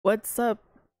What's up,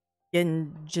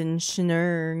 Genshiners?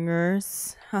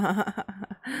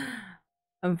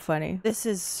 I'm funny. This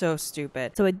is so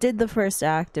stupid. So I did the first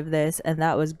act of this, and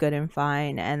that was good and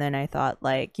fine. And then I thought,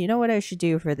 like, you know what I should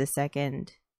do for the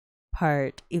second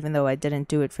part, even though I didn't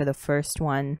do it for the first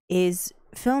one, is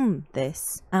film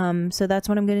this. So that's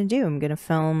what I'm gonna do. I'm gonna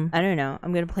film, I don't know,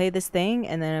 I'm gonna play this thing,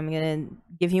 and then I'm gonna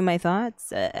give you my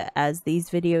thoughts as these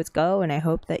videos go, and I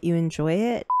hope that you enjoy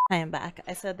it. I am back.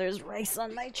 I said there's rice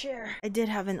on my chair. I did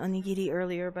have an onigiri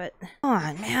earlier, but come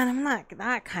on, man, I'm not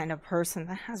that kind of person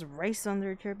that has rice on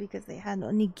their chair because they had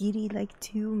onigiri like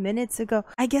 2 minutes ago.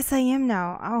 I guess I am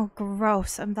now. Oh,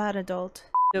 gross. I'm that adult.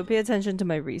 So pay attention to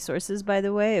my resources, by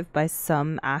the way. If by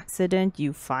some accident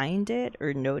you find it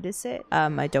or notice it,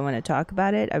 I don't want to talk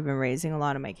about it. I've been raising a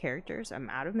lot of my characters. I'm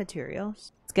out of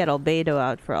materials. Let's get Albedo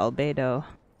out for Albedo.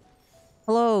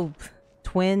 Hello,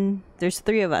 twin. There's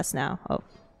 3 of us now. Oh.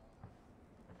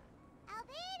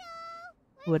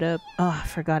 What up? Oh, I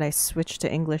forgot I switched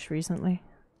to English recently.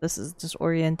 This is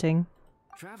disorienting.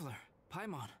 Traveler,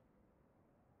 Paimon.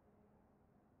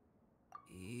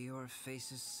 Your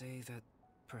faces say that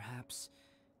perhaps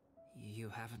you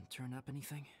haven't turned up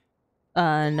anything?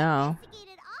 No.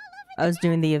 I was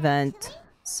doing the event,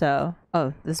 so...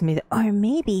 Oh, this is me. Or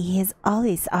maybe he has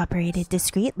always operated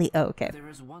discreetly. Oh, okay. There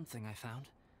is one thing I found.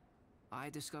 I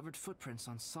discovered footprints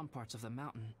on some parts of the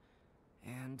mountain.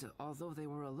 And although they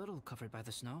were a little covered by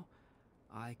the snow,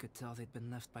 I could tell they'd been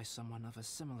left by someone of a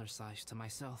similar size to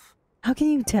myself. How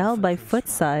can you tell by foot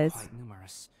size? Quite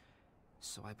numerous.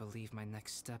 So I believe my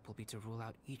next step will be to rule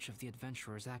out each of the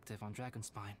adventurers active on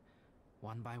Dragonspine,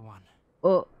 one by one.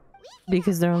 Oh,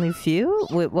 because they're only few?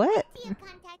 Wait, what?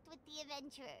 Contact with the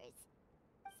adventurers.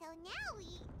 So now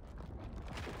we...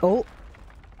 Oh.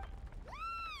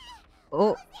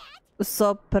 Oh.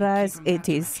 Surprise.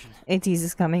 80s. 80s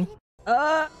is coming.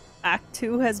 Act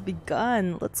 2 has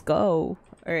begun. Let's go.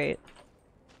 Alright.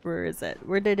 Where is it?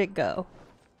 Where did it go?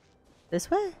 This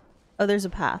way? Oh, there's a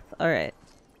path. Alright.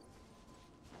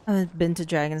 I haven't been to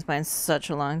Dragonspine in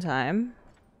such a long time.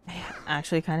 I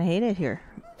actually kind of hate it here.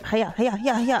 Hiya, hiya,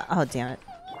 hiya, hiya. Oh, damn it.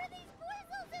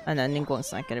 I know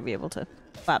Ningguang's not gonna be able to.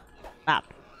 Bop,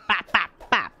 bop, bop, bop,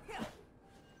 bop.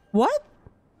 What?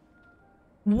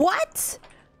 What?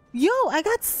 Yo, I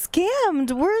got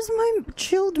scammed. Where's my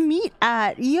chilled meat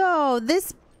at? Yo,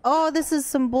 this... Oh, this is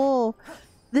some bull.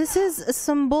 This is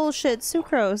some bullshit.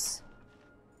 Sucrose.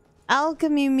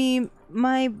 Alchemy me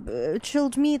my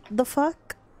chilled meat. The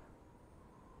fuck?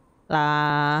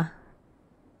 Hey,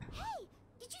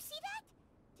 did you see that?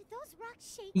 Did those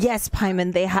rocks shake? Yes,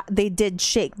 Paimon, they did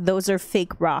shake. Those are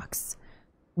fake rocks.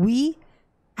 We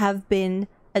have been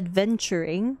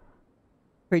adventuring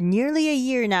for nearly a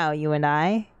year now, you and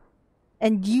I.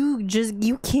 And you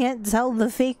can't tell the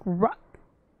fake rock.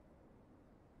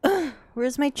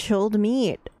 Where's my chilled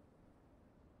meat?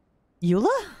 Eula?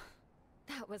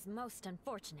 That was most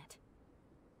unfortunate.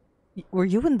 Were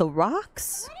you in the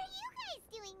rocks? What are you guys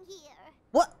doing here?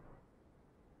 What?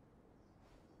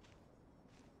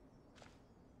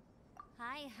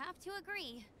 I have to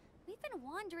agree. We've been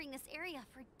wandering this area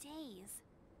for days.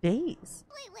 Days?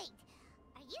 Wait.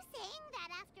 Are you saying that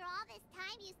after all this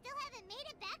time you still haven't made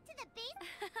it back to the base?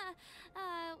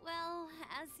 Well,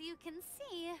 as you can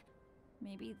see...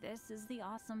 Maybe this is the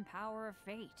awesome power of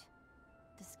fate.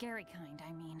 The scary kind,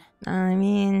 I mean. I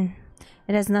mean,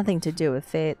 it has nothing to do with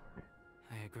fate.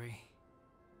 I agree.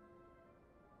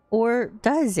 Or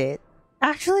does it?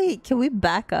 Actually, can we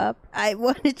back up? I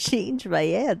want to change my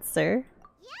answer.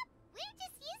 Yep, we're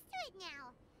just used to it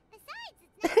now. Besides,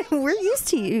 it's not We're used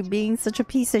to you being such a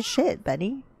piece of shit,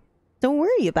 Benny. Don't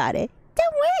worry about it.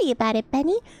 Don't worry about it,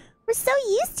 Benny. We're so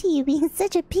used to you being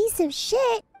such a piece of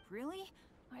shit. Really?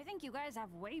 I think you guys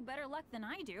have way better luck than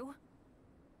I do.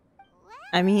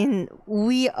 I mean,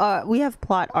 we have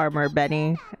plot armor,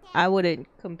 Benny. I wouldn't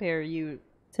compare you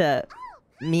to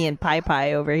me and Pai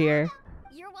Pai over here.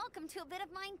 You're welcome to a bit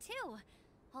of mine too.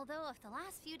 Although if the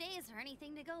last few days are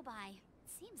anything to go by,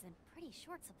 it seems in pretty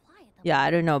short supply at the Yeah,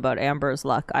 I don't know about Amber's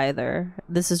luck either.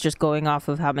 This is just going off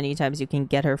of how many times you can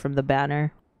get her from the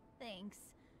banner. Thanks.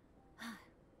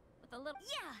 With a little...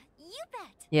 Yeah, you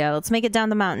bet. Yeah, let's make it down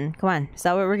the mountain. Come on. Is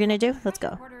that what we're gonna do? Let's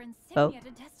go. Oh.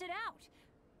 To test it out.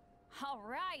 All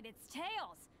right, it's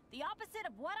tails. The opposite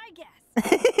of what I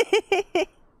guess.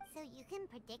 So you can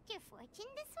predict your fortune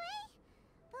this way?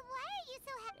 But why are you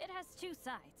so happy? It has 2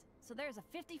 sides, so there's a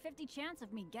 50-50 chance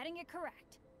of me getting it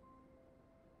correct.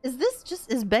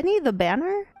 Is Benny the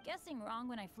banner? Guessing wrong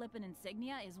when I flip an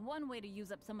insignia is one way to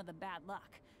use up some of the bad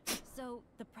luck. So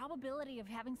the probability of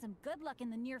having some good luck in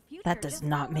the near future That does just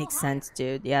not got a make little sense,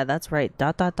 dude. Yeah, that's right.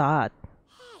 Dot, dot, dot.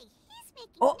 Hey, he's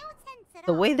making Oh, no sense at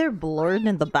the all. way they're blurred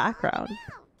in the background.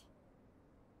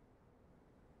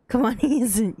 Come on, he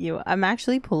isn't you. I'm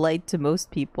actually polite to most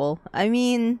people. I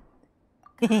mean...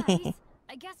 Guys,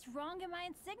 I guess wrong in my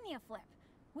insignia flip,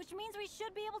 which means we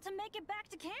should be able to make it back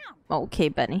to camp. Okay,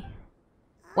 Benny.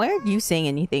 Why aren't you saying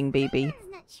anything, baby?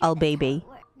 Oh, baby.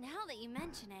 Now that you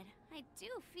mention it, I do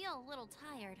feel a little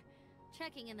tired.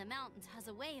 Trekking in the mountains has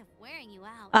a way of wearing you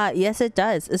out. Yes, it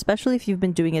does. Especially if you've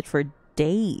been doing it for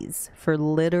days. For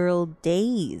literal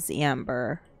days,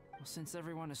 Amber. Well, since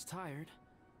everyone is tired,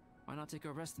 why not take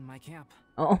a rest in my camp?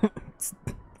 Oh,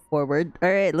 forward. All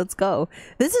right, let's go.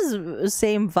 This is the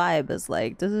same vibe as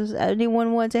like, does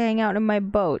anyone want to hang out in my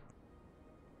boat?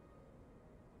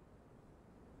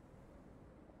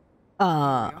 Here we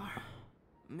are.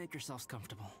 Make yourselves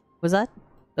comfortable. Was that?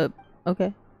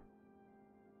 Okay.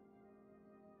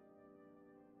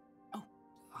 Oh,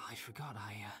 I forgot.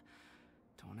 I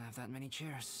don't have that many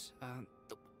chairs.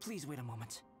 Please wait a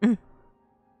moment.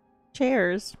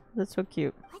 Chairs. That's so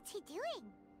cute. What's he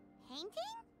doing? Painting?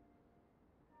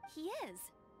 He is.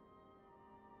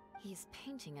 He's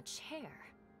painting a chair.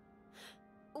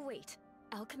 Wait,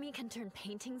 alchemy can turn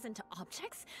paintings into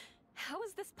objects? How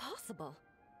is this possible?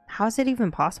 How is it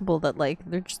even possible that like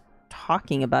they're just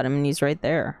talking about him and he's right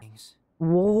there? Things.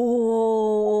 Whoa.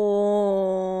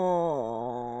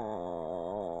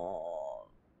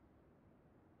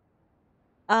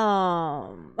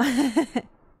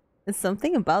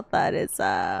 Something about that is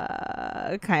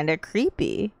kind of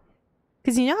creepy.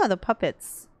 Cuz you know how the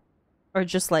puppets are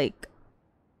just like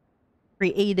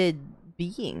created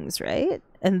beings, right?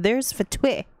 And there's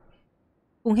Fatwe.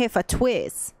 Unhe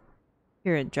Fatwes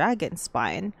here in Dragon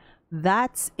Spine.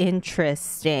 That's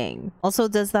interesting. Also,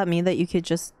 does that mean that you could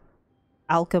just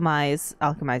alchemize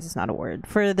is not a word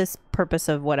for this purpose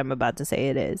of what I'm about to say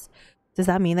it is. Does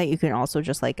that mean that you can also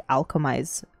just like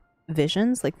alchemize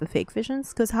visions, like the fake visions?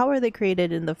 Because how are they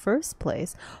created in the first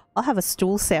place? I'll have a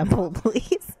stool sample,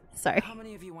 please. Sorry. How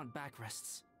many of you want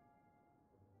backrests?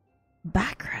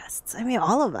 Backrests? I mean,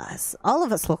 all of us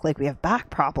look like we have back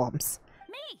problems.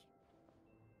 Me!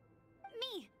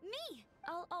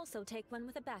 I'll also take one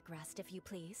with a backrest, if you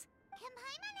please. Can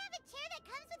Paimon have a chair that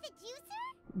comes with a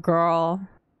juicer? Girl.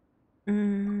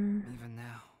 Even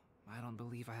now, I don't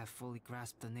believe I have fully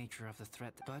grasped the nature of the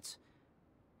threat, but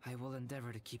I will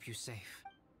endeavor to keep you safe.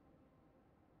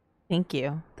 Thank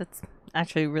you. That's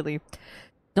actually really...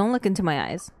 Don't look into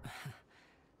my eyes.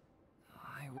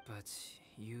 But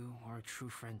you are a true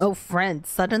friend. Oh, friends.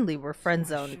 Suddenly we're friend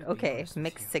So I zoned. should be Okay, honest with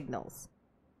mixed you. signals.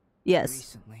 Yes.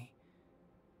 Recently,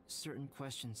 certain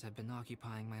questions have been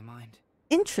occupying my mind.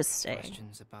 Interesting.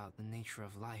 Questions about the nature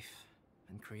of life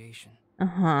and creation.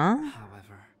 Uh-huh.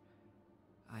 However,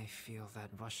 I feel that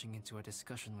rushing into a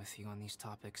discussion with you on these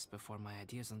topics before my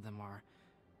ideas on them are...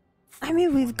 I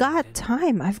mean, we've got formulated,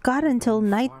 time. I've got until will farm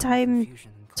nighttime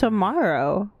confusion and clarity.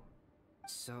 tomorrow.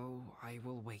 So I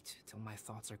will wait till my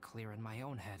thoughts are clear in my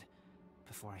own head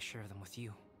before I share them with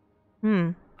you.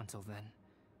 Until then,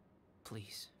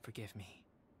 please forgive me.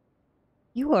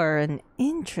 You are an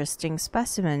interesting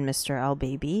specimen, Mr.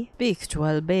 Albaby. Speak to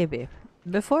Albaby.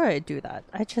 Before I do that,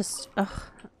 I just... Ugh.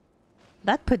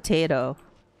 That potato.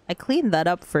 I cleaned that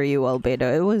up for you,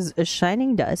 Albedo. It was a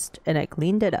shining dust, and I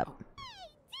cleaned it up.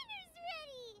 Hey, dinner's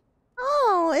ready!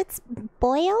 Oh, it's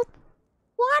boiled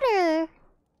water.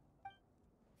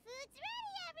 Food's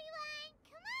ready, everyone!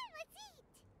 Come on, let's eat!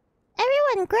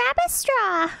 Everyone grab a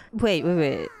straw.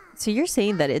 Wait. So you're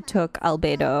saying that it took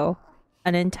Albedo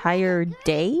an entire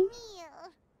day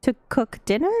Meal. to cook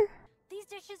dinner? These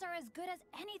dishes are as good as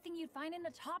anything you'd find in a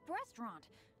top restaurant.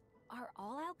 Are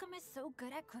all alchemists so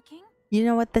good at cooking? You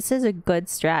know what? This is a good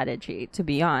strategy, to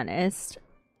be honest.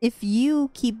 If you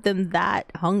keep them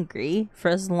that hungry for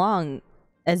as long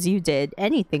as you did,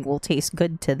 anything will taste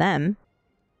good to them.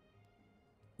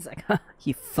 He's like, huh,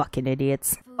 you fucking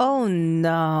idiots. Oh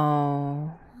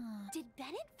no. Did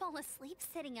Bennett fall asleep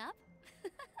sitting up?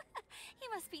 He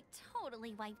must be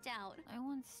totally wiped out. I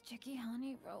want sticky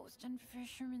honey roast and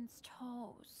fisherman's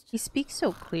toast. He speaks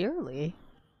so clearly.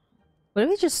 What if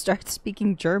he just starts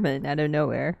speaking German out of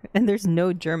nowhere and there's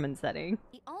no German setting?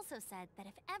 He also said that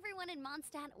if everyone in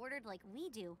Mondstadt ordered like we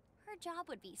do, her job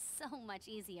would be so much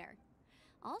easier.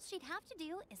 All she'd have to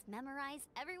do is memorize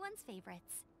everyone's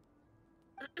favorites.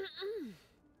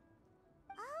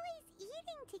 Always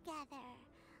eating together.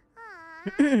 Aww.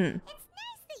 It's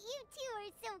nice that you two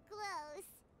are so close.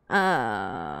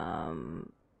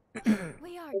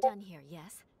 We are done here,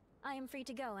 yes? I am free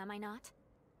to go, am I not?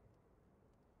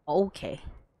 Okay.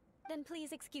 Then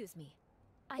please excuse me.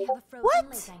 I have a frozen What?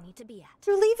 lake I need to be at.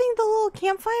 You're leaving the little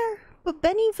campfire, but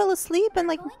Benny fell asleep and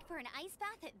like. Going for an ice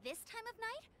bath at this time of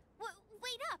night?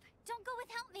 Wait up! Don't go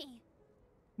without me.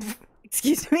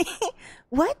 Excuse me?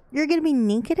 What? You're gonna be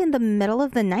naked in the middle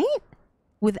of the night?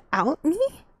 Without me?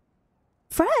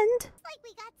 Friend? Like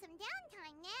we got some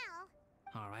downtime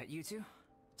now. Alright, you two.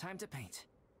 Time to paint.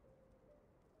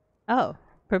 Oh,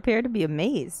 prepare to be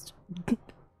amazed.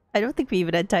 I don't think we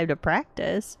even had time to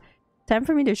practice. Time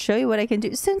for me to show you what I can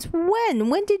do. Since when?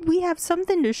 When did we have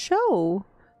something to show?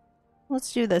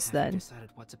 Let's do this Have then. you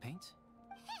decided what to paint?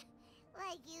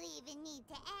 Like you even need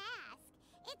to ask.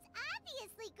 It's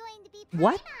obviously going to be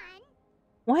What? Paimon.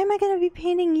 Why am I gonna be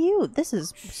painting you? This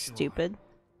is Sure. stupid.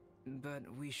 But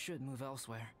we should move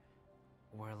elsewhere.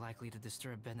 We're likely to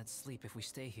disturb Bennett's sleep if we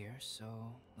stay here, so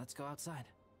let's go outside.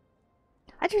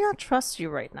 I do not trust you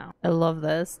right now. I love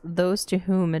this. Those to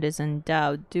whom it is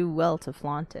endowed do well to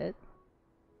flaunt it.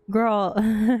 Girl.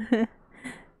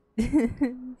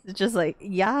 It's just like,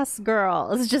 yes,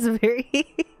 girl. It's just very...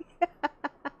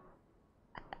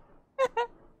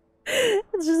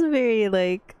 It's just a very,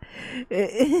 like,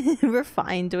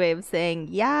 refined way of saying,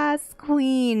 yes,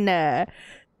 queen.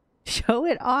 Show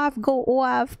it off, go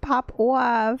off, pop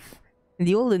off. In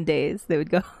the olden days, they would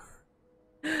go,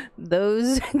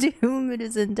 those to whom it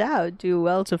is endowed do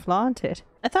well to flaunt it.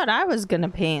 I thought I was gonna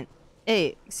paint.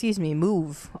 Hey, excuse me,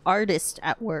 move. Artist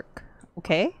at work,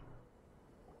 okay? Alright,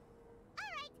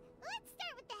 let's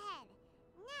start with the head.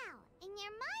 Now, in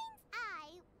your mind's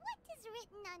eye, what is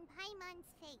written on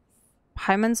Paimon's face?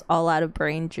 Paimon's all out of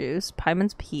brain juice.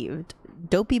 Paimon's peeved.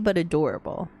 Dopey but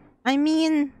adorable. I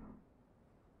mean,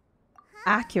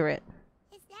 accurate.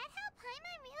 Is that how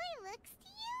Paimon really looks to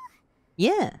you?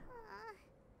 Yeah.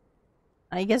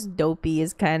 I guess dopey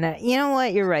is kind of... You know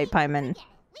what? You're right, Paimon. Forget it.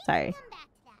 We can Sorry. come back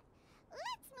to that.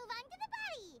 Let's move on to the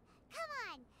body. Come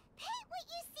on, paint what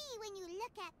you see when you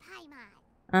look at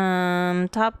Paimon.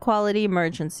 Top quality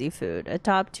emergency food. A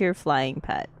top tier flying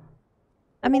pet.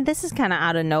 I mean, this is kind of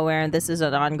out of nowhere, and this is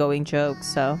an ongoing joke,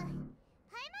 so...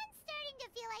 Paimon's starting to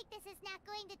feel like this is not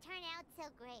going to turn out so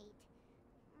great.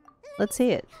 Let's see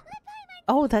it. Let Paimon...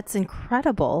 Oh, that's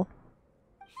incredible.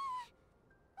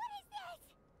 What is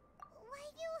this? Why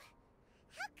you...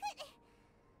 How could...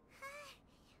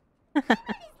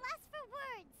 Paimon is lost for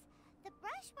words. The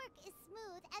brushwork is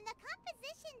smooth, and the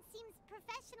composition seems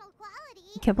professional quality.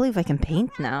 I can't believe I can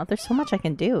paint now. There's so much I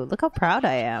can do. Look how proud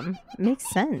I am. It makes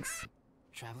sense.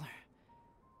 Traveler,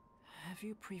 have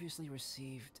you previously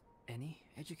received any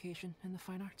education in the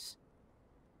fine arts?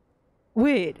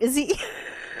 Wait, is he...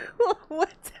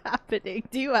 What's happening?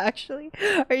 Do you actually...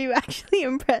 Are you actually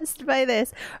impressed by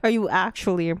this? Are you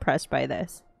actually impressed by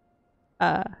this?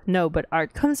 No, but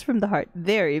art comes from the heart.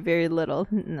 Very, very little.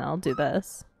 No, I'll do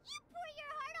this. You pour your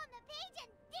heart on the page,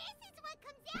 and this is what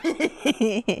comes out.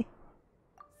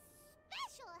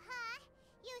 Special, huh?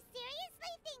 You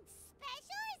seriously think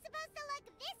special is supposed to look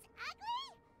this ugly?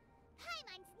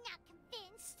 Paimon's not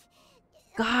convinced.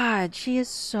 God, she is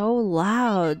so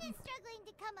loud. Paimon is struggling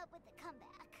to come up with a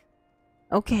comeback.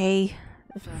 Okay.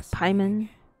 Paimon.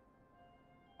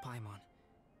 Paimon,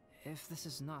 if this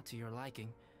is not to your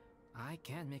liking, I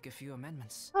can make a few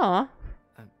amendments. Aw.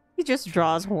 Uh, He just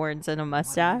draws horns and a What do you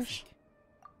mustache. think?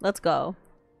 Let's go.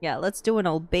 Yeah, let's do an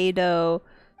Albedo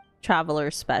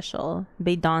Traveler special.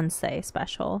 Bedonce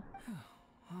special.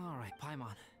 Alright,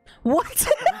 Paimon. What?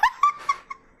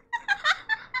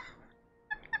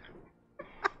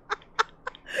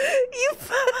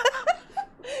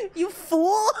 You you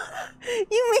fool!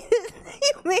 You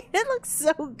made it look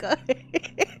so good.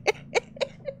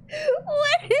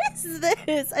 What is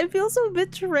this? I feel so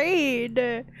betrayed.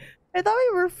 I thought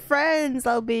we were friends,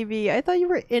 little baby. I thought you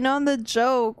were in on the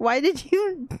joke. Why did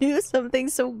you do something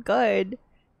so good?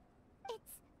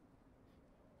 It's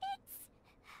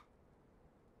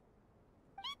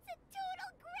a total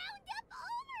ground-up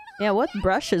overhaul. Yeah, what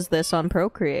brush is this on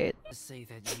Procreate? Say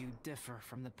that you differ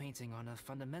from the painting on a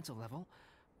fundamental level,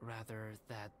 rather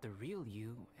that the real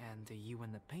you and the you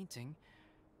in the painting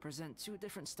present two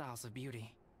different styles of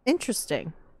beauty.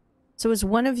 Interesting. So is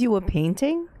one of you a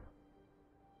painting?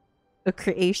 A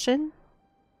creation?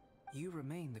 You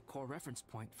remain the core reference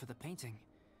point for the painting.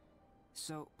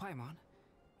 So, Paimon,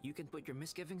 you can put your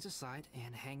misgivings aside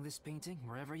and hang this painting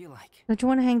wherever you like. Don't you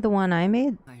want to hang the one I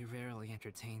made? I rarely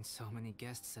entertain so many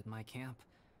guests at my camp.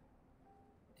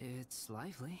 It's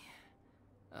lively.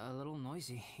 A little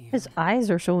noisy, even. His eyes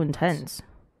are so intense.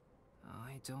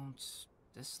 I don't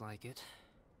dislike it.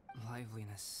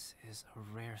 Liveliness is a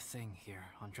rare thing here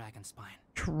on Dragonspine.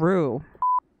 True.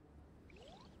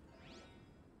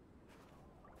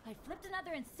 I flipped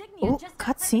another insignia Ooh, just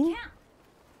outside the cutscene? camp.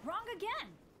 Wrong again.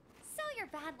 your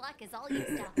bad luck is all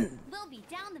used up, we'll be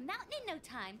down the mountain in no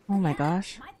time. Oh my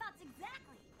gosh. My thoughts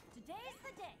exactly. Today's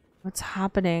the day. What's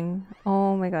happening?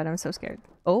 Oh my god, I'm so scared.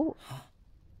 Oh.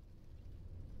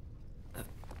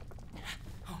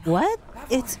 What?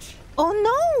 It's... Oh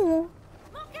no!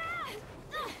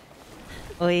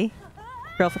 Oi.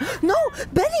 Girlfriend. No!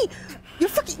 Benny! You're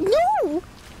fucking... No!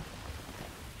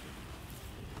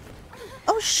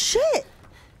 Oh shit!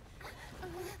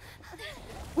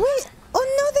 Wait!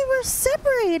 Oh no, they were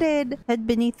separated! Head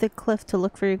beneath the cliff to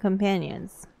look for your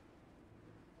companions.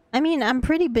 I mean, I'm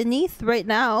pretty beneath right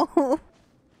now.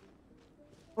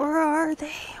 Where are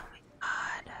they? Oh my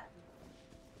god.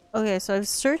 Okay, so I've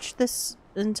searched this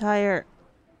entire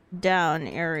down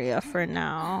area for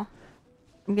now.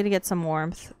 I'm gonna get some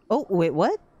warmth. Oh, wait,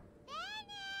 what?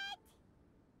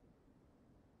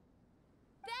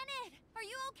 Bennett, are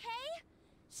you okay?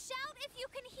 Shout if you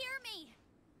can hear me.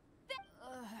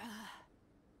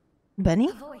 Benny?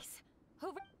 A voice.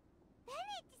 Over.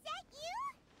 Bennett, is that you?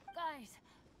 Guys,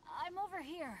 I'm over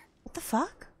here. What the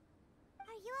fuck? Are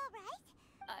you alright?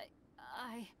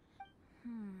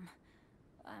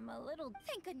 I'm a little...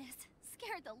 Thank goodness.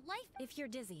 Scared the life. If you're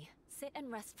dizzy, sit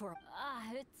and rest for...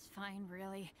 it's fine,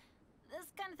 really. This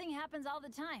kind of thing happens all the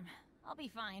time. I'll be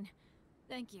fine.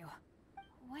 Thank you.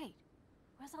 Wait,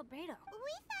 where's Albedo?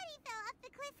 We thought he fell off the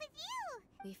cliff with you.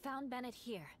 We found Bennett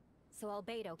here, so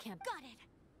Albedo can't... Got it.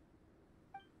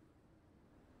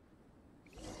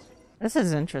 This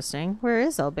is interesting. Where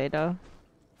is Albedo?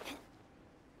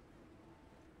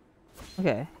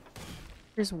 Okay.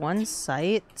 There's one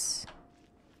site.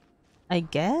 I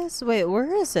guess? Wait,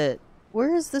 where is it?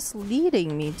 Where is this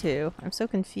leading me to? I'm so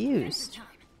confused.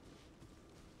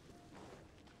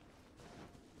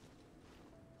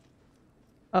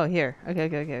 Oh, here.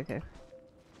 Okay.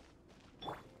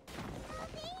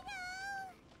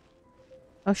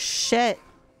 Oh shit!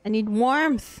 I need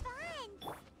warmth! Fun.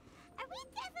 Are we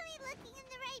definitely looking in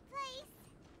the right place?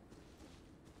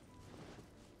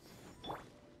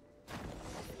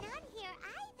 It's not here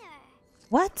either.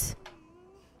 What?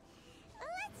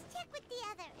 Let's check with the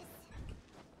others.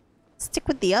 Stick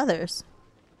with the others.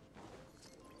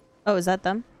 Oh, is that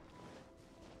them?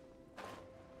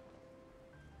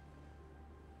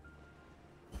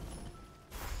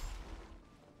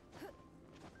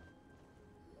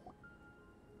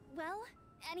 Well,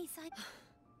 any sign?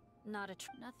 Not a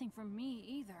Nothing from me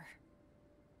either.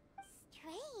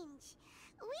 Strange.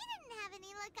 We didn't have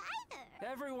any luck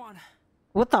either. Everyone,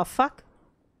 What the fuck?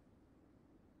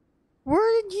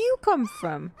 Where did you come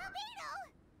from?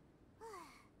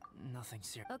 nothing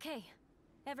serious. Okay,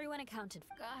 everyone accounted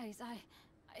for. Guys, I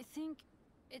think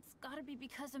it's gotta be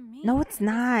because of me. No, it's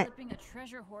not. Flipping a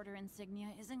treasure hoarder insignia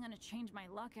isn't gonna change my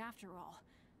luck after all.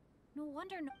 No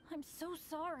wonder I'm so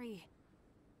sorry.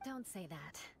 Don't say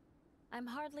that. I'm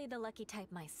hardly the lucky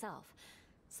type myself,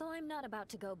 so I'm not about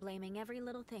to go blaming every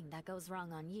little thing that goes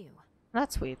wrong on you.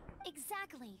 That's sweet.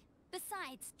 Exactly.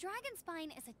 Besides,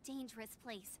 Dragonspine is a dangerous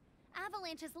place.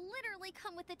 Avalanches literally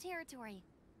come with the territory.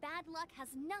 Bad luck has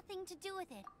nothing to do with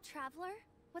it. Traveler,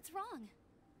 what's wrong?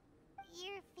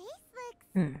 Your face looks...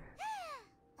 Hmm.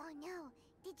 Oh no.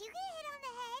 Did you get hit on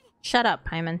the head? Shut up,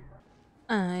 Hyman.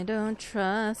 I don't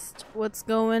trust what's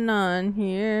going on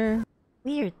here.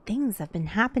 Weird things have been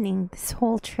happening this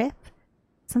whole trip.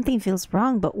 Something feels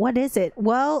wrong, but what is it?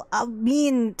 Well, I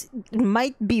mean, it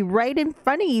might be right in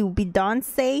front of you,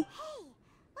 Bidonce. Hey,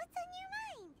 what's on your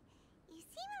mind? You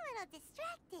seem a little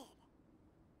distracted.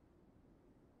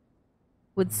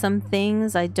 With some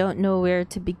things, I don't know where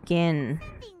to begin.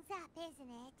 Something's up, isn't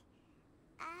it?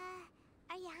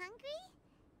 Are you hungry?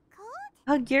 Cold?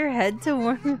 Hug your head to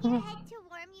warm Hug you your up. head to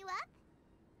warm you up?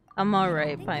 I'm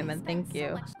alright, Think Hyman, we thank spent so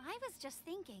you. much- I was just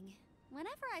thinking.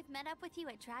 Whenever I've met up with you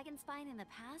at Dragonspine in the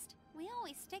past, we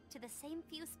always stick to the same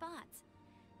few spots.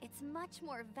 It's much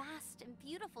more vast and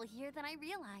beautiful here than I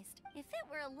realized. If it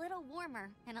were a little warmer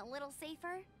and a little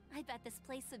safer, I bet this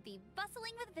place would be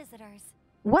bustling with visitors.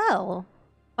 Well,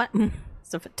 what?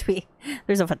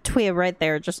 There's a fatui right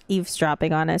there just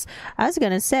eavesdropping on us. I was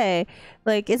gonna say,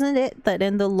 like, isn't it that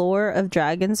in the lore of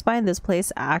Dragonspine, this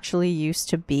place actually used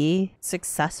to be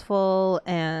successful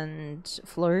and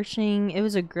flourishing? It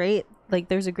was a great, like,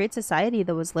 there's a great society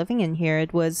that was living in here.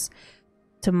 It was,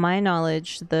 to my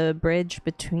knowledge, the bridge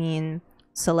between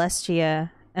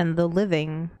Celestia and the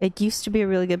living. It used to be a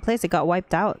really good place. It got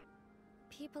wiped out.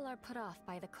 People are put off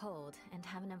by the cold and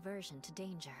have an aversion to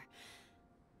danger.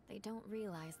 They don't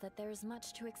realize that there's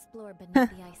much to explore beneath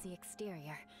the icy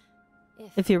exterior.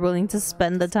 If you're willing to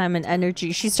spend the time and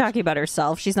energy. She's talking about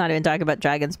herself. She's not even talking about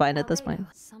Dragonspine at this point.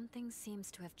 Something seems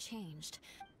to have changed.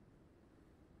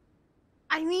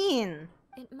 I mean,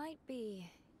 It might be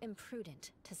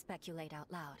imprudent to speculate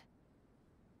out loud,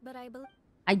 but I believe...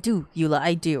 I do, Eula,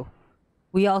 I do.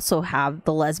 We also have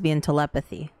the lesbian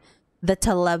telepathy. The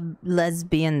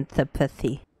lesbian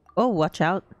telepathy. Oh, watch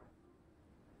out.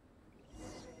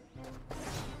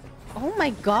 Oh my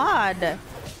god.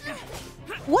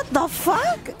 What the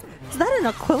fuck? Is that an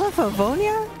Aquila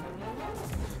Favonia?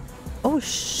 Oh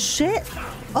shit.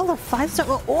 Oh, the 5-star.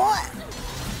 What?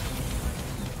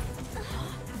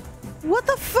 What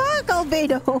the fuck,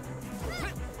 Albedo?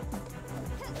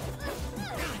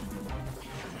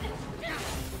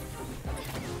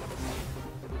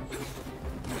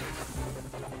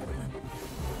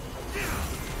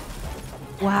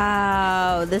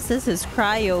 Wow, this is his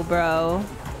cryo, bro.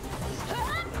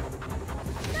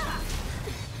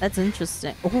 That's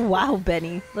interesting. Oh, wow,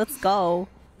 Benny. Let's go.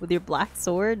 With your black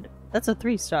sword. That's a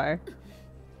 3-star.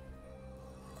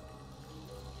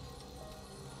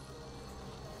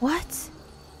 What?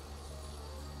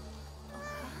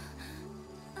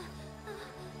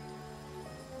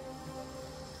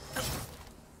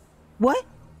 What?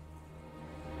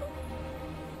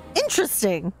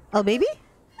 Interesting. Oh, baby?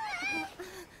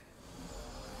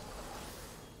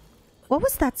 What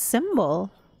was that symbol?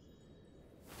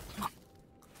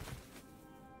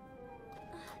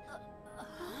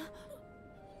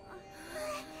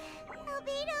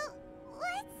 Albedo,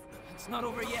 what? It's not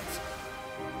over yet.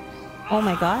 Oh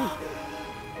my god.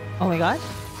 Oh my god.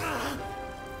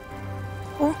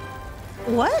 Oh,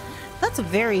 what? That's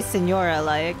very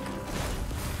Senora-like.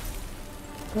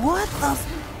 What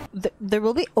the there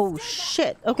will be... Oh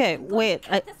shit. Okay, wait.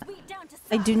 I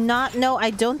do not know. I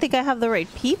don't think I have the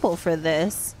right people for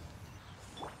this.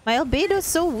 My Albedo is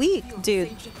so weak,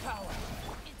 dude. It's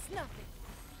nothing.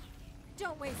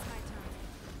 Don't waste my time.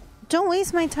 Don't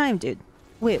waste my time, dude.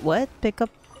 Wait, what? Pick up...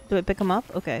 Do I pick him up?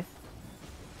 Okay.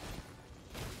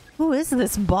 Who is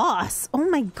this boss? Oh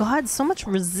my god, so much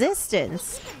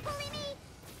resistance.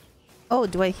 Oh,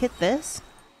 do I hit this?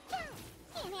 Can't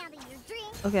handle your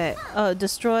drink. Okay,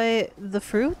 destroy the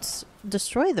fruits?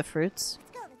 Destroy the fruits?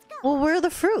 Let's go, let's go. Well, where are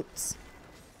the fruits?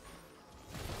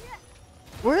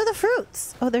 Where are the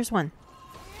fruits? Oh, there's one.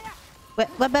 Wait,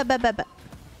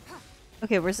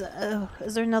 okay, where's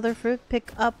is there another fruit?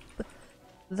 Pick up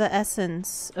the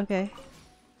essence. Okay.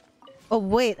 Oh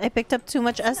wait, I picked up too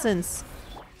much essence.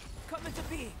 Coming to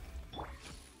be.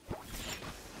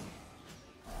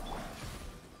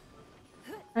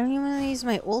 I don't even want to use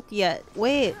my ult yet.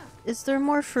 Wait, is there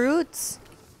more fruits?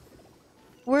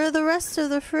 Where are the rest of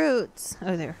the fruits?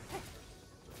 Oh, there.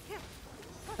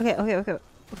 Okay. Give up.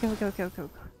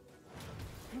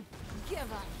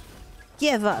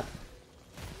 Give up.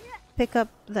 Pick up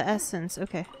the essence.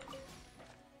 Okay.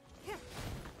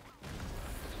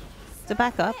 To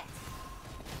back up.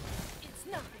 It's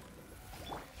nothing.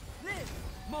 Live.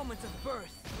 Moments of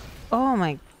birth. Oh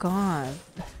my god.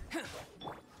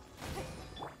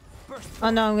 Burst. Oh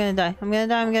no, I'm gonna die. I'm gonna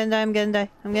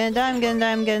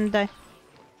die.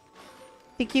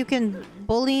 Think you can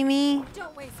bully me?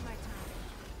 Don't waste my time.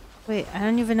 Wait, I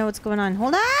don't even know what's going on.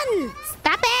 Hold on!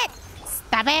 Stop it!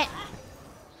 Stop it!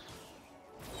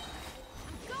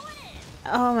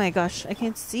 Oh my gosh, I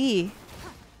can't see.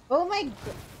 Oh my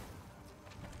god.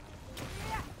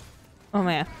 Oh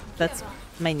my god, that's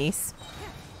my niece.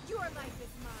 Your life is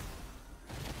mine.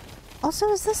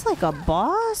 Also, is this like a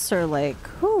boss or like,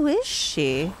 who is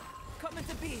she? Coming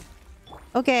to be.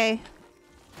 Okay.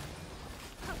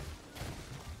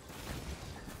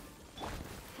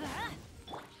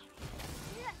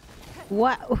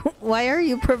 What? Why are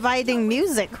you providing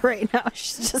music right now?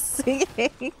 She's just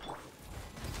singing.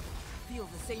 Feel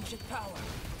this ancient power.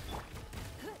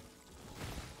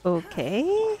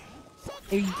 Okay.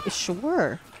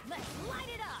 Sure. Let's light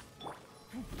it up.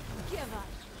 Give up.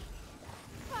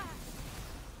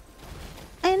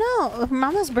 I know.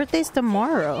 Mama's birthday's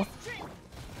tomorrow.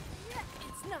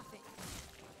 It's nothing.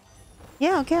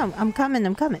 Yeah, okay. I'm coming.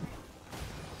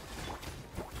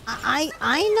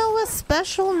 I know a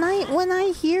special night when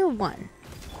I hear one.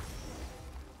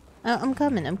 I'm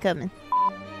coming.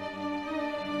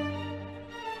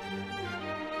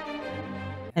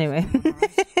 Anyway.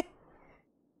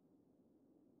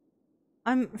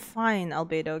 I'm fine,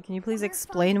 Albedo. Can you please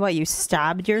explain why you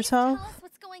stabbed yourself? Tell us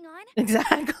what's going on.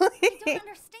 Exactly. I don't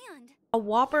understand. A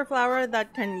whopper flower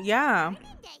that can... Yeah.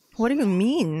 What do you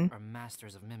mean? Are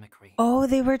masters of mimicry. Oh,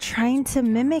 they were trying to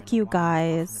mimic you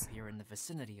guys. Appear in the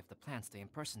vicinity of the plants they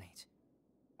impersonate.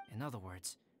 In other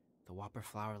words, the whopper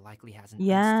flower likely has an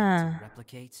instinct to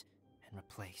replicate and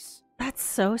replace. That's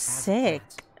so As a sick.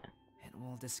 plant, it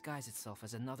will disguise itself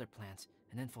as another plant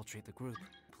and infiltrate the group,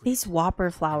 These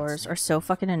whopper flowers are so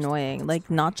fucking annoying. Like,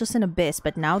 not just in Abyss,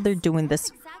 but now they're doing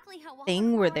this Exactly how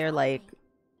thing where they're like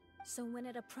So when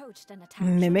it approached and attacked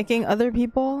mimicking you, other what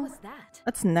people. was that?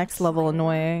 That's next level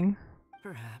annoying.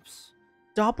 Perhaps.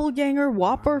 Doppelganger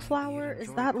whopper Maybe flower? it Is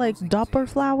enjoyed that like posing as Doppler a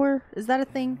flower? Is that a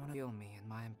and thing? wanna kill me and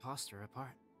my imposter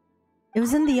apart. It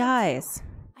was in the eyes.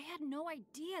 I had no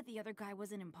idea the other guy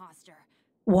was an imposter.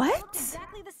 What? Looked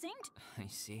exactly the same. I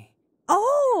see.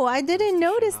 Oh, I didn't Goes to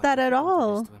show notice how that at difficult it is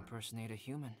all. to impersonate a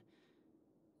human.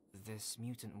 This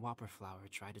mutant whopper flower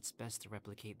tried its best to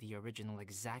replicate the original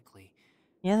exactly.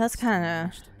 Yeah, that's Still kind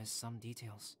managed to miss some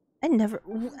details. of. I never.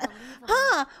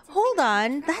 Huh? Hold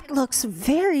on. That looks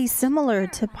very similar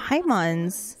to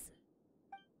Paimon's.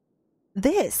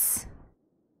 This.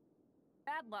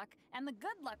 Bad luck, and the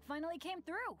good luck finally came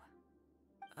through.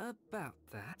 About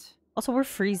that. Also, we're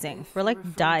freezing. If We're you like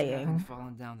refer to having dying.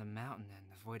 fallen down the mountain and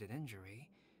avoided injury.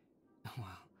 Well,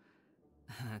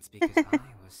 that's because I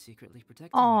was secretly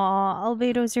protecting you. Aw,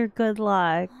 Albedo's your good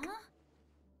luck.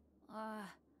 Huh?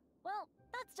 Well,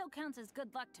 that still counts as good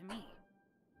luck to me.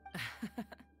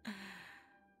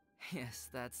 Yes,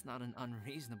 that's not an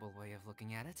unreasonable way of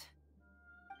looking at it.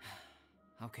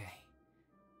 Okay,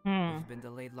 we've been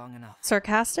delayed long enough.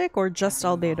 Sarcastic or just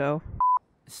Have to move Albedo?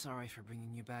 Sorry for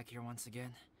bringing you back here once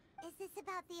again. Is this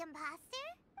about the imposter?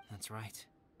 That's right.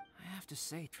 I have to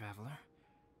say, Traveler,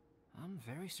 I'm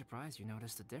very surprised you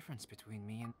noticed the difference between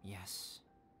me and... Yes,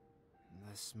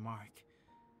 this mark.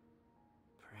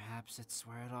 Perhaps it's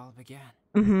where it all began.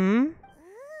 Mm-hmm. Ooh,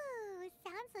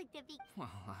 sounds like the big. Well,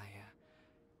 I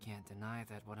can't deny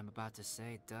that what I'm about to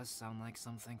say does sound like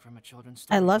something from a children's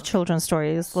story. I love children's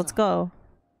stories. Let's So, go.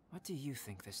 What do you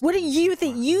think this What do difference you is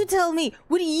think? for? You tell me.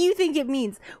 What do you think it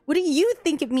means? What do you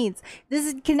think it means? This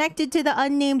is connected to the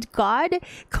unnamed god?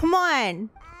 Come on.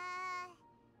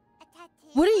 A tattoo?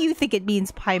 What do you think it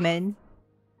means, Paimon?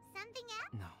 Something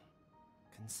else? No.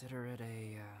 Consider it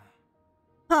a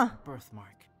Huh.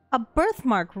 birthmark. A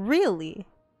birthmark, really?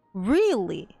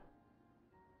 Really?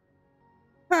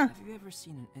 Huh. Have you ever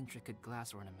seen an intricate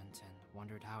glass ornament and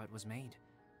wondered how it was made?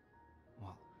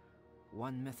 Well,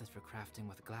 one method for crafting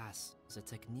with glass is a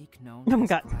technique known Oh my as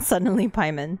god, glass suddenly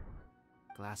Paimon.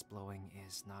 Glass blowing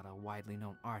is not a widely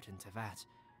known art in Tevat.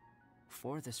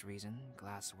 For this reason,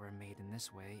 glassware made in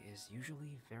this way is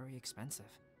usually very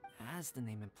expensive. As the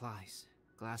name implies,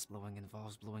 glass blowing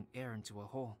involves blowing air into a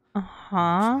hole, much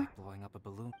Uh-huh. like blowing up a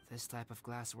balloon. This type of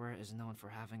glassware is known for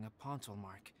having a pontal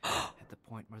mark at the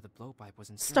point where the blowpipe was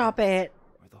inserted, Stop it.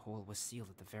 where the hole was sealed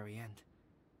at the very end.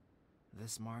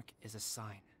 This mark is a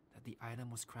sign that the item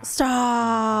was crafted.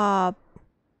 Stop.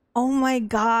 Oh my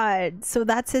god. So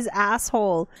that's his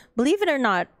asshole. Believe it or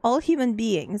not, all human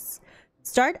beings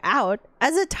start out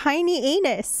as a tiny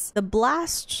anus. The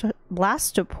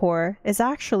blastopore is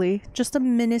actually just a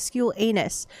minuscule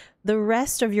anus. The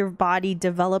rest of your body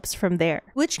develops from there.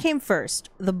 Which came first,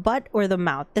 the butt or the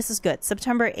mouth? This is good.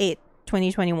 September 8th.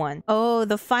 2021. Oh,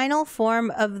 the final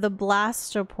form of the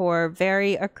blastopore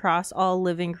vary across all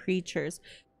living creatures.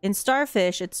 In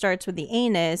starfish, it starts with the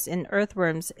anus. In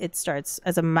earthworms, it starts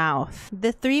as a mouth.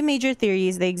 The three major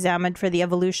theories they examined for the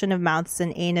evolution of mouths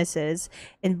and anuses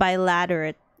in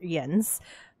bilaterians,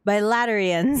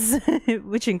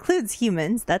 which includes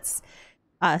humans, that's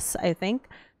us, I think,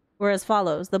 were as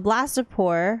follows. The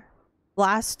blastopore,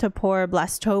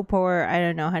 I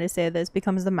don't know how to say this,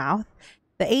 becomes the mouth.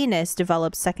 The anus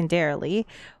develops secondarily,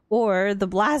 or the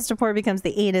blastopore becomes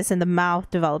the anus and the mouth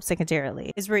develops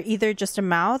secondarily. Is we're either just a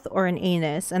mouth or an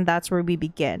anus, and that's where we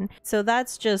begin. So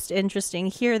that's just interesting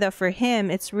here that for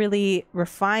him, it's really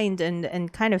refined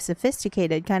and kind of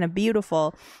sophisticated, kind of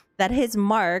beautiful, that his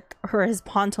mark, or his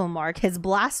pontal mark, his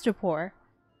blastopore,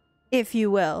 if you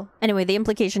will. Anyway, the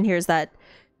implication here is that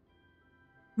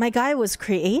my guy was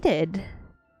created.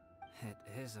 It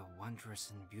is a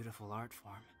wondrous and beautiful art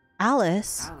form.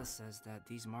 Alice. Alice says that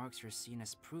these marks are seen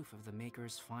as proof of the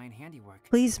maker's fine handiwork.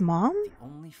 Please, Mom? The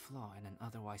only flaw in an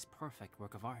otherwise perfect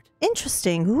work of art.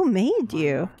 Interesting. Who made My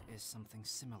you? mark is something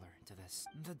similar to this.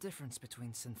 The difference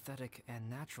between synthetic and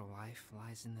natural life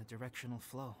lies in the directional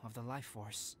flow of the life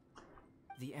force.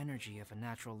 The energy of a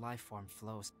natural life form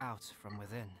flows out from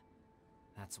within.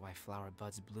 That's why flower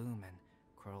buds bloom and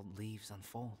curled leaves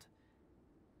unfold.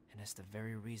 And it's the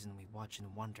very reason we watch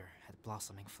and wonder at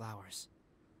blossoming flowers.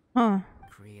 Huh.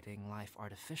 Creating life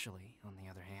artificially, on the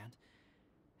other hand,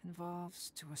 involves,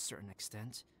 to a certain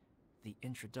extent, the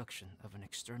introduction of an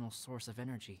external source of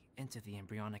energy into the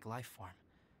embryonic life form.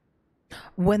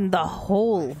 When the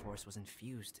whole life force was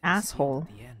infused asshole.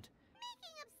 at the end.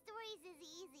 Making up stories is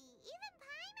easy. Even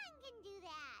Paimon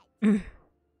can do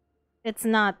that. It's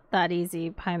not that easy,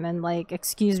 Paimon. Like,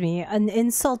 excuse me, an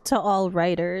insult to all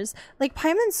writers. Like,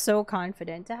 Paimon's so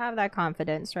confident. To have that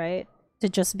confidence, right? To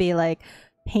just be like,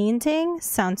 painting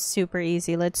sounds super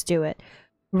easy. Let's do it.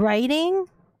 Writing?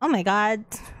 Oh my god.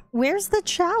 Where's the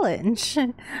challenge?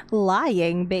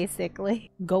 Lying,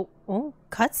 basically. Go. Oh,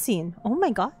 cutscene. Oh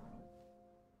my god.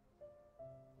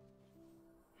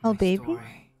 Oh, My baby.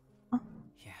 story. Oh.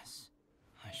 Yes,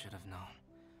 I should have known.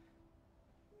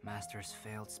 Master's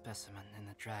failed specimen in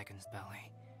the dragon's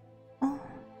belly. Oh.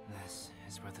 This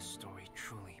is where the story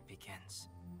truly begins.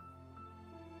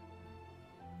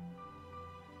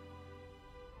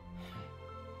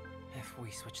 If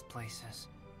we switched places,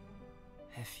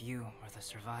 if you were the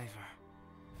survivor,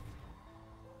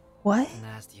 What? and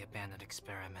as the abandoned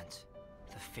experiment,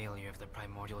 the failure of the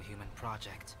primordial human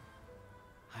project,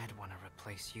 I'd want to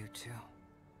replace you too.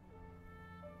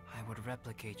 I would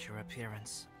replicate your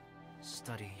appearance,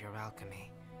 study your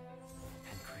alchemy,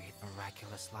 and create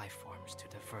miraculous life forms to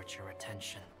divert your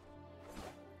attention.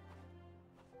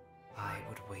 I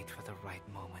would wait for the right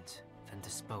moment, then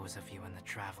dispose of you and the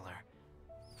Traveler,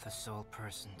 the sole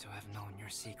person to have known your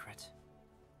secret.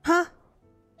 Huh?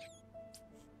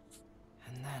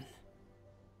 And then,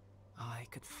 I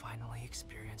could finally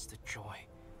experience the joy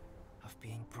of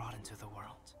being brought into the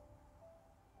world.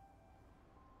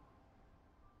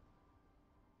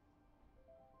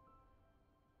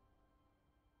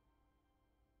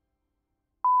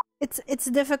 It's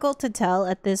difficult to tell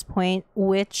at this point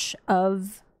which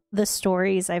of the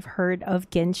stories I've heard of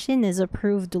Genshin is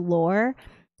approved lore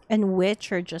and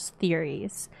which are just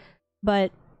theories.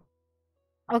 But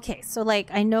okay, so like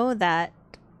I know that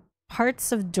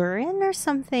parts of Durin or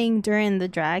something, Durin the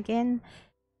dragon,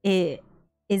 it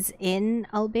is in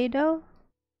Albedo,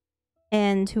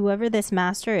 and whoever this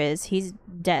master is, he's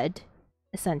dead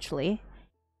essentially.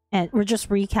 And we're just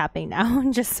recapping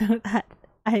now just so that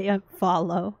I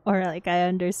follow, or like I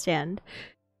understand,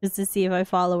 just to see if I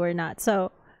follow or not.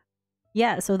 So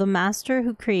yeah, so the master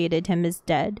who created him is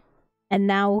dead, and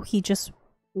now he just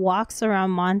walks around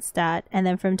Mondstadt, and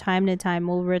then from time to time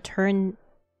will return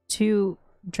to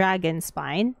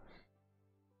Dragonspine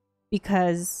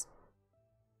because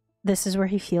this is where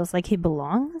he feels like he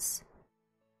belongs.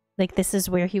 Like this is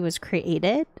where he was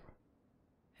created.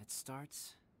 It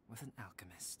starts with an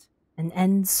alchemist, And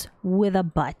ends with a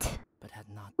butt. but had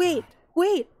not Wait,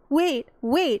 died.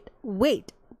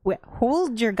 wait.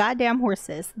 Hold your goddamn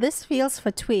horses. This feels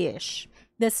fatui-ish.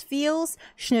 This feels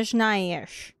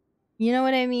schnizhnai-ish. You know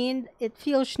what I mean? It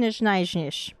feels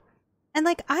schnizhnai-ish. And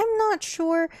like, I'm not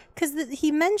sure, because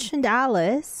he mentioned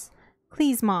Alice,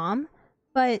 Clee's mom,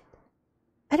 but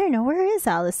I don't know, where is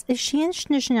Alice? Is she in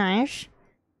schnizhnai-ish?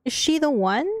 Is she the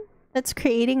one that's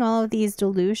creating all of these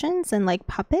delusions and like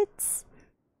puppets?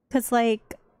 Because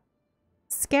like,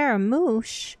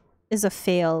 Scaramouche is a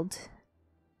failed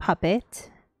puppet,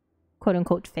 quote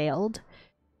unquote failed,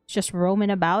 just roaming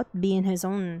about being his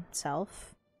own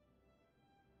self.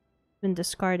 Been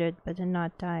discarded but did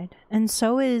not died. And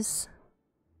so is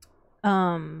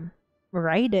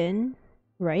Raiden,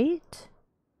 right?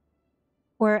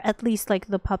 Or at least like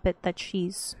the puppet that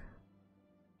she's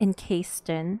encased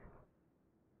in.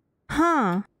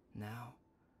 Huh. Now,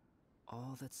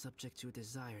 all that Subject 2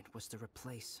 desired was to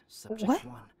replace Subject What?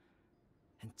 1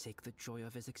 and take the joy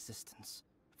of his existence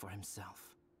for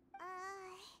himself.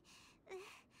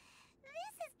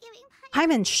 This is giving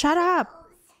Hyman, shut up!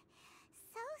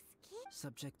 So scary.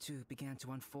 Subject 2 began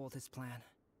to unfold his plan.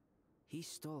 He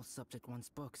stole Subject 1's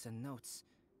books and notes,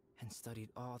 and studied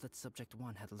all that Subject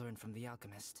 1 had learned from the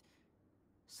alchemist.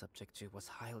 Subject 2 was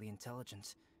highly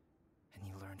intelligent, and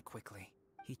he learned quickly.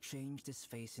 He changed his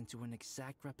face into an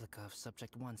exact replica of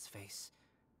Subject 1's face.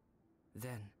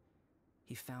 Then,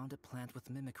 he found a plant with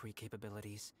mimicry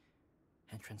capabilities,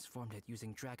 and transformed it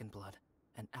using dragon blood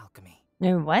and alchemy.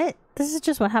 And what? This is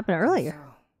just what happened earlier.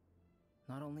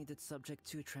 So, not only did Subject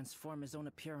 2 transform his own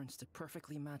appearance to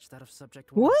perfectly match that of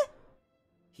Subject 1, What?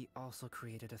 he also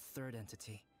created a third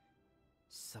entity,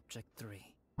 Subject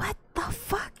 3. What the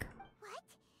fuck? What?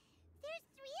 There's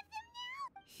 3 of them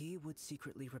now? He would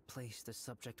secretly replace the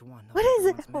Subject 1 of What is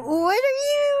it? everyone's memories What are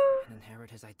you? and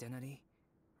inherit his identity,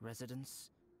 residence,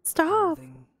 Stop.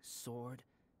 clothing, sword,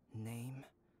 name,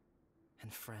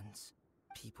 and friends.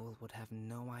 People would have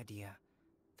no idea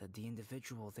that the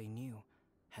individual they knew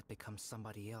had become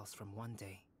somebody else from one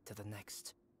day to the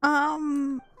next. This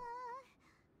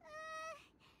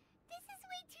is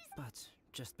way too. But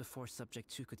just before Subject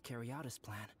 2 could carry out his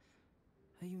plan,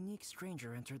 a unique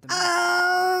stranger entered the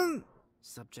mix.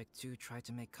 Subject 2 tried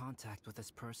to make contact with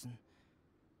this person,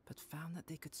 but found that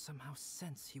they could somehow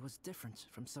sense he was different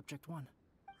from Subject 1.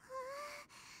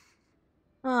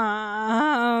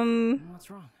 What's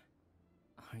wrong?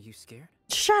 Are you scared?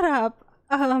 Shut up.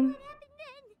 What happened then?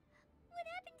 What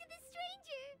happened to the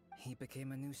stranger? He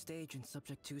became a new stage in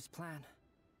Subject 2's plan.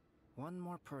 One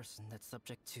more person that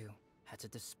Subject 2 had to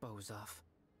dispose of.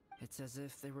 It's as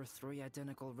if there were 3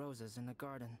 identical roses in a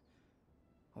garden.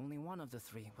 Only one of the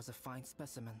 3 was a fine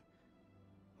specimen,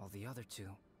 while the other 2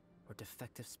 were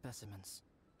defective specimens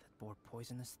that bore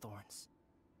poisonous thorns.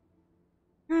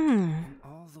 In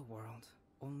all the world,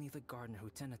 only the gardener who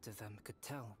tended to them could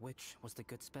tell which was the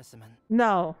good specimen.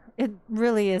 No, it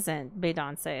really isn't,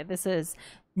 Beydonce. This is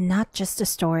not just a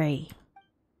story.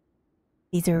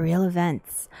 These are real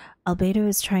events. Albedo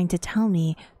is trying to tell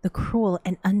me the cruel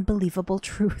and unbelievable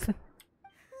truth. That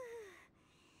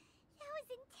was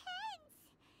intense.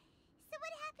 So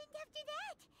what happened after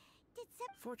that? Did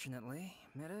Fortunately,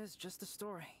 Meta is just a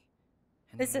story.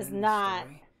 And This even is in the not.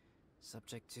 story,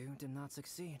 Subject 2 did not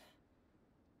succeed.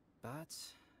 But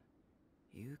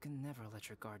you can never let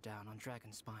your guard down on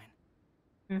Dragonspine.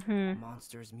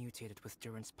 Monsters mutated with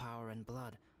Durin's power and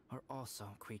blood are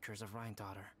also creatures of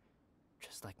Rhine-Daughter,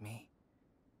 just like me.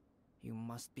 You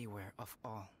must beware of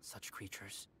all such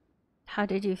creatures. How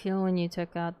did you feel when you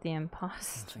took out the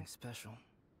imposter? Nothing special.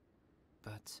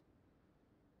 But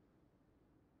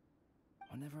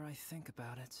whenever I think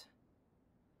about it,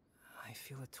 I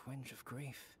feel a twinge of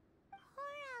grief. Poor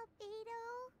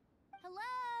Albedo. Hello?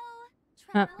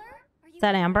 Traveler? Are you Is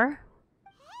that here? Amber?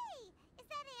 Hey, is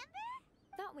that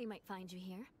Amber? Thought we might find you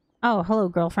here. Oh, hello,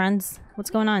 girlfriends. What's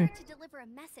going on? To deliver a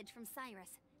message from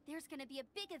Cyrus. There's gonna be a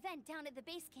big event down at the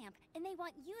base camp, and they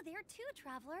want you there too,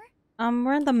 Traveler.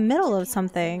 We're in the middle of Camp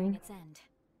is nearing something. its end.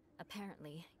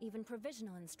 Apparently, even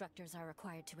provisional instructors are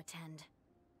required to attend.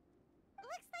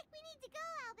 Looks like we need to go,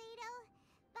 Albedo.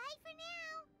 Bye for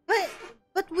now.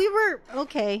 But we were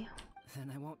okay.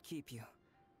 Then I won't keep you.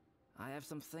 I have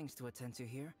some things to attend to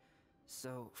here,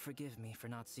 so forgive me for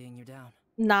not seeing you down.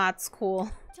 That's cool.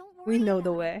 Don't worry. We know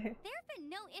the about it. way. There have been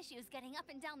no issues getting up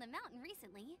and down the mountain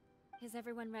recently. Is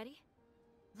everyone ready?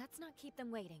 Let's not keep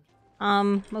them waiting.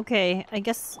 Okay. I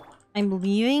guess I'm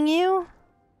leaving you?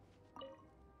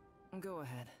 Go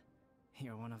ahead.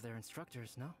 You're one of their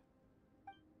instructors, no?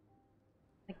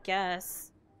 I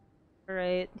guess.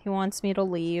 Alright, he wants me to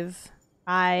leave.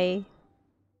 Bye.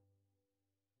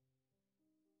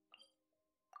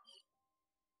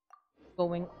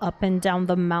 Going up and down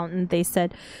the mountain, they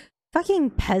said.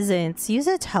 Fucking peasants. Use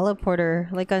a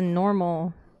teleporter like a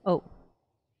normal... Oh.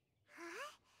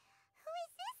 Huh? Who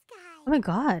is this guy? Oh my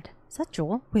god. Is that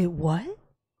Joel? Wait, what?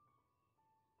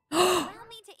 Allow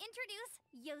me to introduce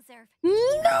Yozerf.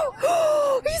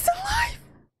 No! He's alive!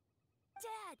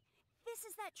 Dad, this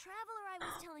is that traveler I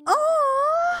was telling you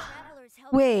Oh! about. Travelers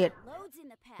helped Wait. out loads in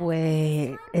the past.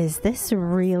 Wait, is this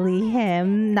really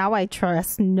him? Now I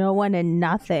trust no one and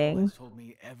nothing. Joel has told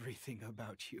me everything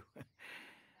about you.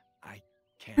 I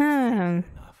can't thank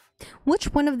you enough. Which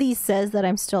one of these says that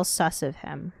I'm still sus of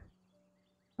him?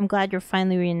 I'm glad you're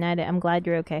finally reunited. I'm glad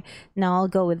you're okay. Now I'll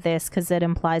go with this because it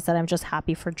implies that I'm just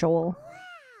happy for Joel. Wow,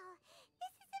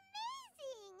 this is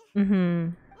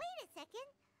amazing. Wait a second.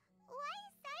 Why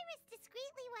is Cyrus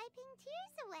discreetly wiping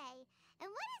tears away? And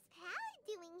what is Pallid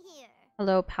doing here?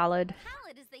 Hello, Pallid.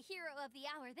 Pallid is the hero of the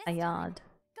hour this Ayad. time.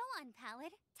 Go on,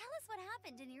 Pallid. Tell us what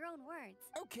happened in your own words.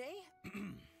 Okay.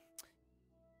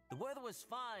 The weather was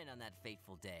fine on that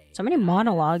fateful day. So many and I had a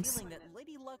monologues. feeling that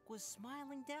Lady Luck was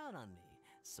smiling down on me.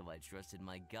 So I trusted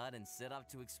my gut and set off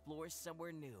to explore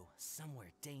somewhere new,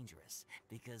 somewhere dangerous.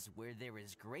 Because where there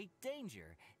is great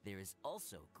danger, there is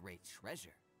also great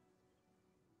treasure.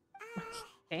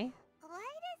 Okay.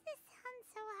 Why does this sound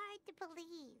so hard to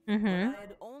believe? But I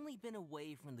had only been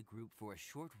away from the group for a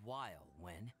short while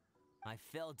when I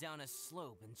fell down a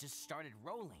slope and just started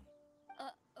rolling.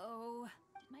 Uh-oh.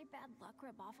 Did my bad luck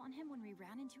rub off on him when we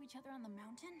ran into each other on the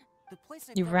mountain? The place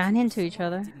I You fell ran to was into each small I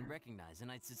other. didn't recognize,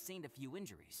 and I'd sustained a few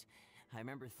injuries. I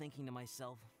remember thinking to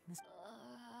myself, this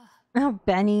Oh,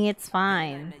 Benny, it's Then I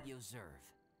fine. met Yozerf.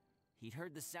 He'd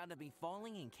heard the sound of me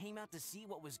falling and came out to see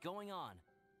what was going on.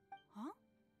 Huh?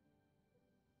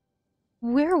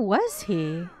 Where was he?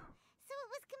 So it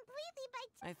was completely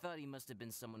by I thought he must have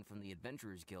been someone from the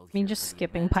Adventurers Guild. I mean, here just for the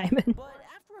skipping event. Paimon. But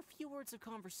after a few words of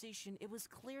conversation, it was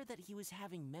clear that he was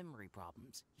having memory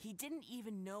problems. He didn't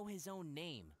even know his own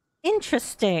name.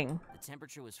 Interesting. The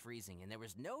temperature was freezing, and there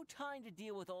was no time to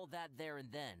deal with all that there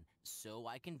and then. So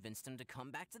I convinced him to come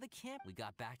back to the camp. We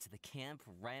got back to the camp,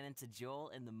 ran into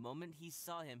Joel, and the moment he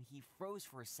saw him, he froze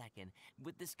for a second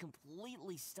with this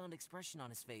completely stunned expression on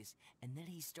his face. And then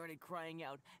he started crying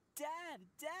out, "Dad!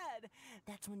 Dad!"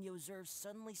 That's when Yozerf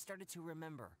suddenly started to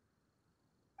remember.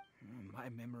 My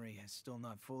memory has still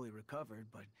not fully recovered,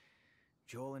 but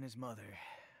Joel and his mother,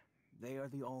 they are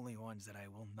the only ones that I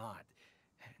will not,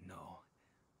 no,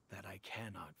 that I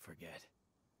cannot forget.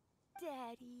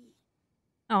 Daddy.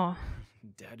 Oh.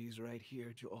 Daddy's right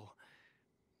here, Joel.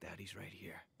 Daddy's right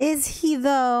here. Is he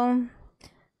though?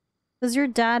 Does your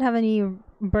dad have any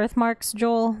birthmarks,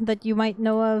 Joel, that you might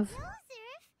know of? No, Zerf.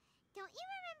 Don't you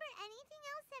remember anything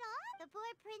else at all? The poor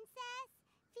princess,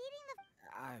 feeding the...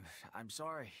 I'm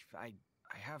sorry. I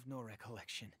have no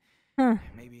recollection. Huh.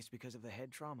 Maybe it's because of the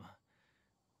head trauma.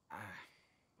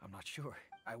 I'm not sure.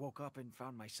 I woke up and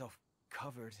found myself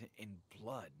covered in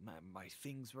blood. My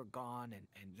things were gone,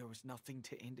 and there was nothing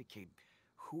to indicate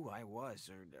who I was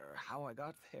or how I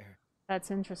got there.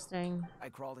 That's interesting. I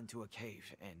crawled into a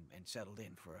cave and settled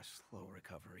in for a slow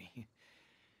recovery.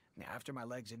 After my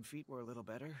legs and feet were a little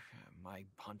better, my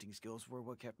hunting skills were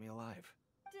what kept me alive.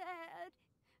 Dad,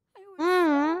 I was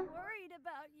Mm. so worried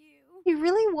about you. He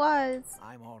really was.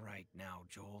 I'm all right now,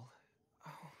 Joel.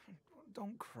 Oh,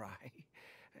 don't cry.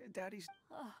 Daddy's...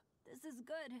 Oh, this is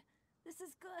good. This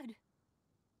is good.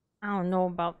 I don't know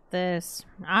about this.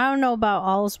 I don't know about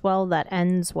all's well that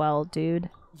ends well, dude.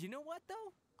 You know what,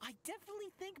 though? I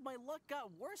definitely think my luck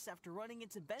got worse after running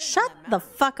into Ben. Shut the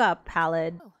fuck up,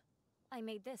 Pallid. Oh, I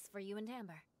made this for you and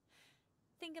Amber.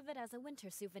 Think of it as a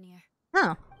winter souvenir.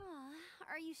 Huh. Aw,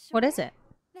 are you sure? What is it?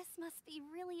 This must be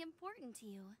really important to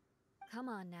you. Come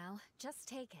on now, just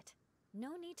take it.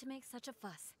 No need to make such a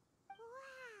fuss.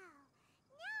 Wow!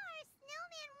 Now our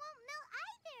snowman won't melt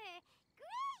either!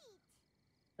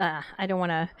 Great! I don't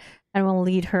wanna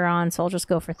lead her on, so I'll just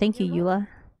go for thank you, You're welcome. Eula.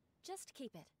 Just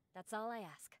keep it. That's all I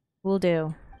ask. Will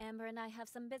do. Amber and I have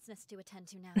some business to attend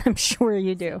to now. I'm sure you See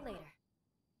you do. later.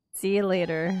 See you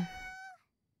later.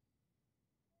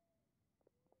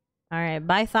 Alright,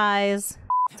 bye thighs.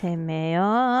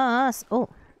 Timaeus. Oh.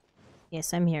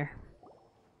 Yes, I'm here.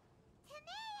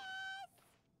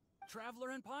 Traveler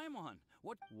and Paimon.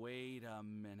 What? Wait a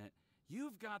minute.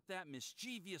 You've got that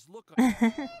mischievous look on.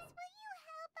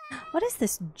 What is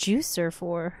this juicer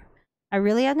for? I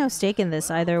really had no stake in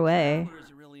this either way. Traveler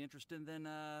isn't really interested, then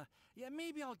yeah,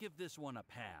 maybe I'll give this one a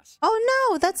pass. Oh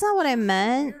no, that's not what I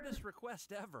meant. Weirdest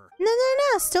request ever. No,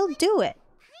 still do it.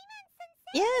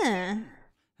 Yeah.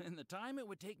 In the time it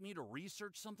would take me to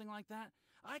research something like that,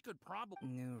 I could probably...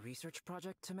 New research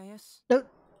project, Timaeus? Oh,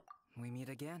 We meet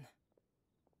again.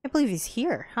 I believe he's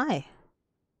here. Hi.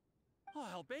 Oh,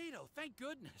 Albedo, thank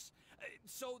goodness.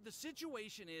 So the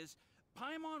situation is,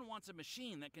 Paimon wants a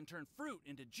machine that can turn fruit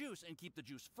into juice and keep the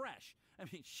juice fresh. I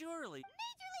mean, surely...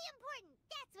 Majorly important,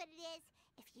 that's what it is.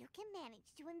 If you can manage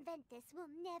to invent this, we'll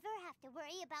never have to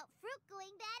worry about fruit going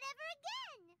bad ever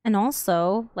again! And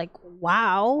also, like,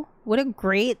 wow, what a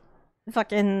great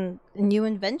fucking new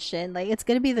invention. Like, it's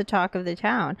gonna be the talk of the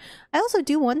town. I also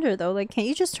do wonder, though, like, can't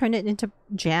you just turn it into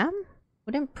jam?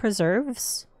 Wouldn't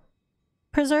preserves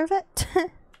preserve it?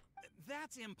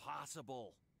 That's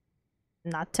impossible.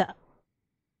 Not to...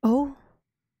 Oh.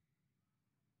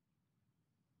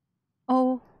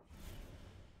 Oh.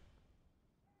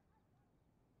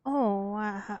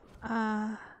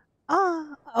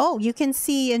 Oh, oh, you can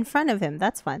see in front of him.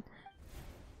 That's fun.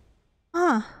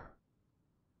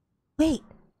 Wait,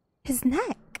 his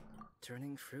neck.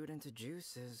 Turning fruit into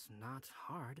juice is not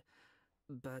hard,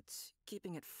 but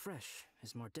keeping it fresh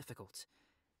is more difficult.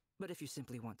 But if you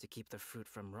simply want to keep the fruit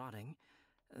from rotting,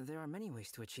 there are many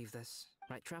ways to achieve this,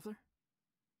 right, Traveler?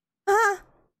 Ah!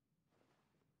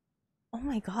 Oh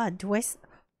my god,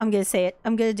 I'm gonna say it.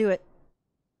 I'm gonna do it.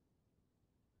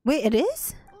 Wait, it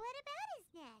is? What about his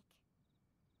neck?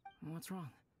 What's wrong?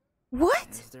 What?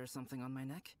 Is there something on my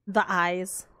neck? The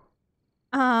eyes.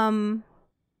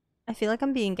 I feel like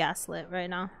I'm being gaslit right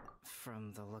now.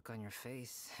 From the look on your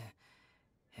face,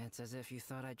 it's as if you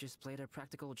thought I just played a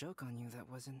practical joke on you that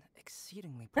wasn't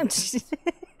exceedingly perfect.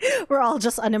 We're all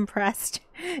just unimpressed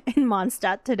in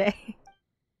Mondstadt today.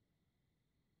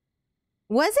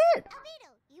 Was it?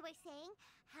 Albedo, you were saying,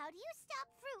 how do you stop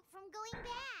fruit from going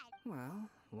bad? Well,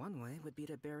 one way would be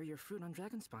to bury your fruit on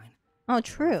Dragonspine. Oh,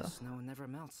 true. The snow never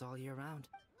melts all year round.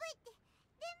 But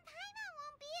then Paimon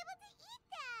won't be able to eat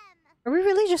them! Are we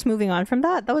really just moving on from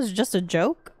that? That was just a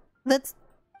joke? That's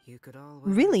You could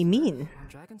always really mean. on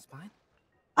Dragonspine.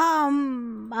 I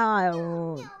No,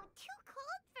 don't... too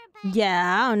cold for Paimon.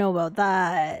 Yeah, I don't know about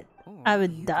that. Or I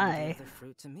would you die. Can give the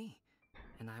fruit to me,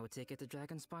 and I would take it to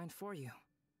Dragonspine for you.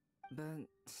 But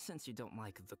since you don't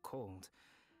like the cold,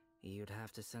 you'd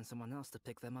have to send someone else to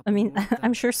pick them up. I mean, when you want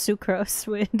I'm them. sure Sucrose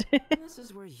would. This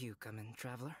is where you come in,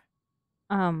 Traveler.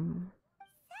 Suddenly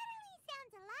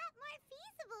sounds a lot more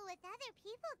feasible with other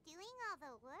people doing all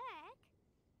the work.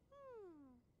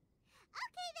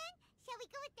 Okay then, shall we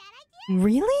go with that idea?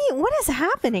 Really? What is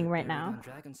happening right Buried now? on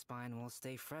dragon spine will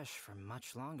stay fresh for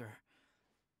much longer.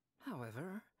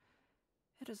 However,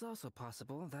 it is also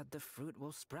possible that the fruit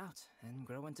will sprout and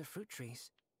grow into fruit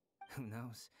trees. Who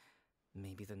knows?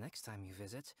 Maybe the next time you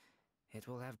visit, it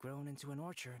will have grown into an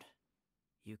orchard.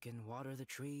 You can water the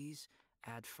trees,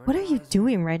 add What are you fertilizer,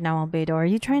 doing right now, Albedo? Are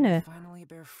you trying and to finally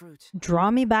bear fruit.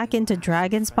 draw me back It will into have some fresh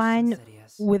Dragonspine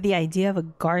Sensidias. with the idea of a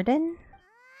garden?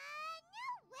 No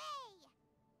way!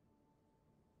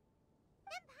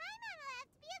 Then Paimon will have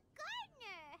to be a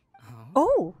gardener.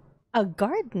 Oh? Oh, a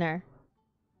gardener.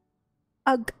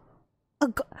 Well,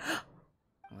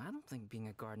 I don't think being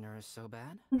a gardener is so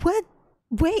bad. What?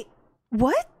 Wait,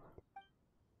 what?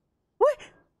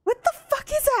 What the fuck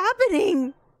is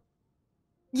happening?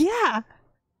 Yeah,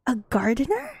 a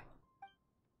gardener?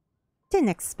 Didn't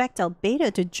expect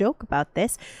Albedo to joke about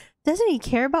this. Doesn't he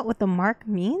care about what the mark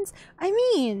means? I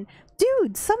mean,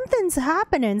 dude, something's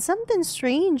happening. Something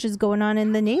strange is going on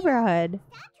in the neighborhood.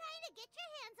 Stop trying to get your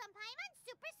hands on Paimon's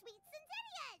super sweet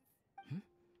Sensidias.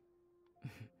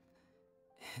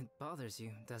 It bothers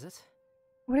you, does it?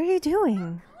 What are you doing?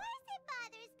 Of course it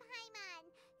bothers Paimon.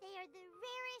 They are the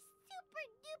rarest, super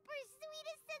duper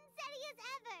sweetest Sensidias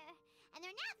ever. And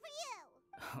they're not for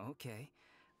you. Okay,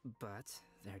 but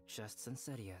they're just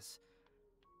Sensidias.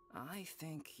 I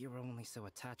think you're only so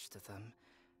attached to them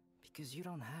because you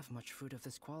don't have much fruit of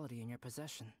this quality in your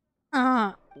possession.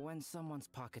 When someone's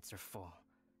pockets are full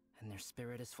and their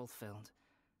spirit is fulfilled,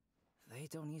 they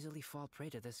don't easily fall prey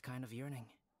to this kind of yearning.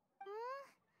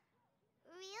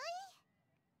 Really?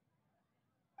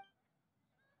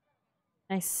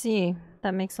 I see.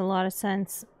 That makes a lot of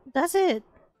sense. Does it?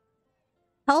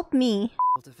 Help me.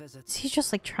 To visit. Is he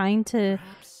just like trying to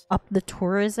Perhaps up the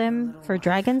tourism for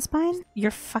Dragonspine?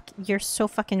 You're so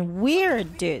fucking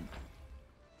weird, dude.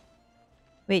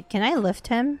 Wait, can I lift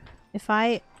him?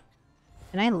 Can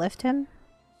I lift him?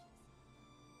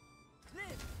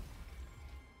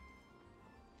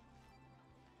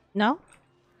 No?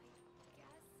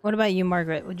 What about you,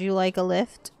 Margaret? Would you like a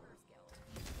lift?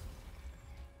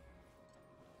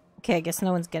 Okay, I guess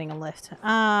no one's getting a lift.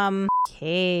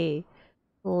 Okay.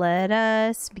 Let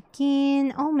us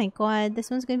begin. Oh my god, this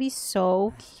one's gonna be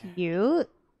so cute.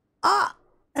 Ah!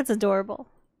 That's adorable.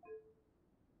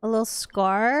 A little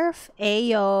scarf.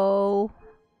 Ayo.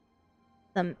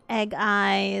 Some egg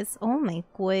eyes. Oh my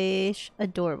gosh.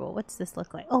 Adorable. What's this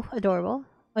look like? Oh, adorable.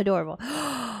 Adorable.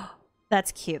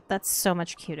 That's cute. That's so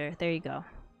much cuter. There you go.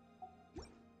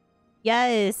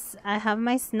 Yes, I have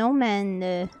my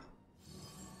snowman.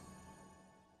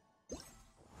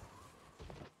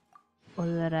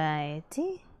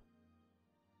 Alrighty.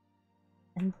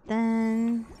 And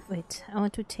then wait, I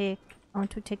want to take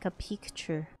a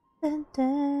picture. Dun,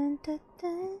 dun, dun,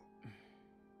 dun.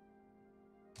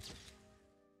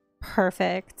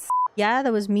 Perfect. Yeah,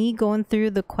 that was me going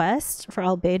through the quest for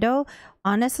Albedo.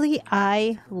 Honestly,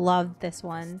 I loved this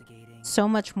one so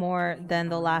much more than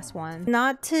the last one.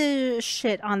 Not to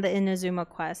shit on the Inazuma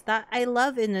quest. That I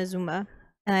love Inazuma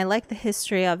and I like the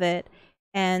history of it,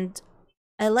 and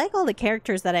I like all the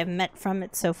characters that I've met from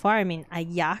it so far. I mean,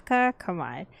 Ayaka, come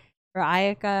on. Or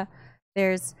Ayaka.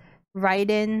 There's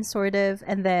Raiden, sort of.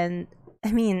 And then,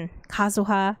 I mean,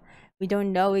 Kazuha. We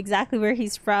don't know exactly where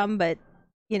he's from, but,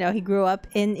 you know, he grew up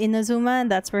in Inazuma, and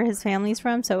that's where his family's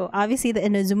from. So, obviously, the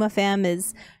Inazuma fam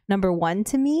is #1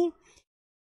 to me.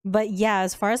 But yeah,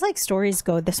 as far as like stories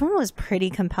go, this one was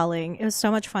pretty compelling. It was so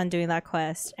much fun doing that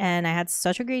quest, and I had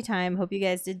such a great time. Hope you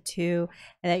guys did too,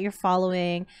 and that you're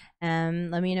following.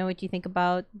 Let me know what you think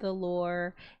about the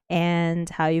lore and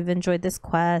how you've enjoyed this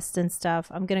quest and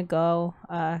stuff. I'm gonna go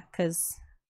because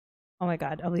oh my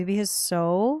god, Olivia is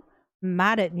so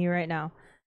mad at me right now.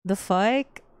 The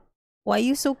fuck? Why are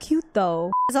you so cute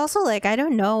though? It's also like I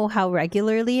don't know how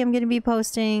regularly I'm gonna be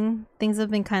posting. Things have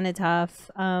been kind of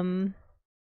tough.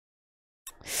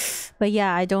 But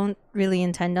yeah, I don't really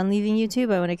intend on leaving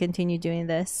YouTube. I want to continue doing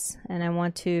this, and I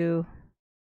want to...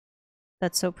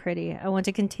 That's so pretty. I want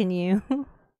to continue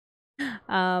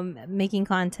making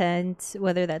content,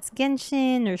 whether that's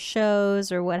Genshin or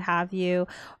shows or what have you.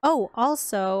 Oh,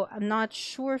 also, I'm not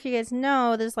sure if you guys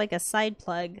know, there's like a side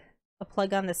plug, a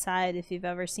plug on the side if you've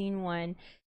ever seen one.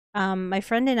 My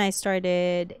friend and I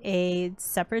started a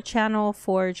separate channel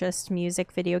for just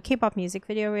music video, K-pop music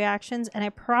video reactions, and I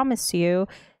promise you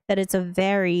that it's a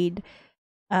varied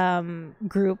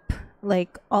group,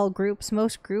 like all groups,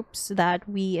 most groups that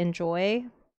we enjoy,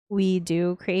 we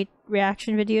do create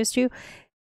reaction videos to,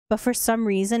 but for some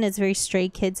reason it's very Stray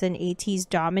Kids and ATs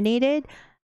dominated.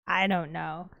 I don't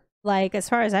know. Like, as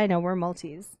far as I know, we're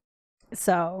multis,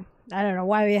 so I don't know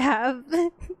why we have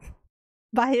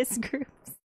bias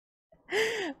groups.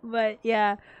 But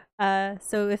yeah,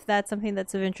 so if that's something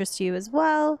that's of interest to you as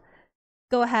well,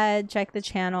 go ahead, check the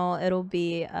channel. It'll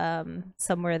be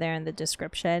somewhere there in the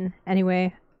description.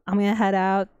 Anyway, I'm gonna head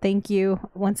out. Thank you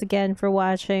once again for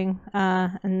watching.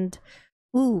 And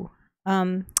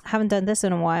haven't done this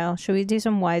in a while. Should we do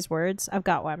some wise words? I've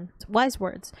got one. Wise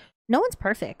words. No one's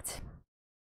perfect.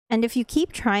 And if you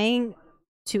keep trying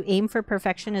to aim for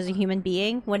perfection as a human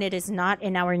being when it is not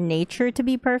in our nature to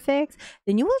be perfect,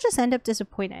 then you will just end up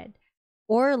disappointed.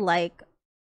 Or like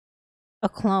a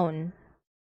clone.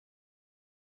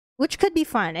 Which could be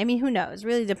fun. I mean, who knows?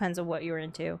 Really depends on what you're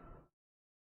into.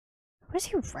 What is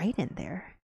he writing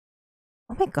there?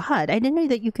 Oh my god, I didn't know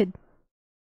that you could...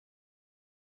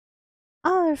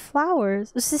 Oh, they're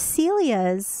flowers.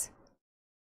 Cecilia's.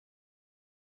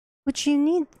 Which you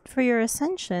need for your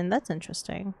ascension. That's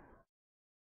interesting.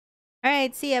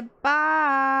 Alright, see ya.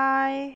 Bye!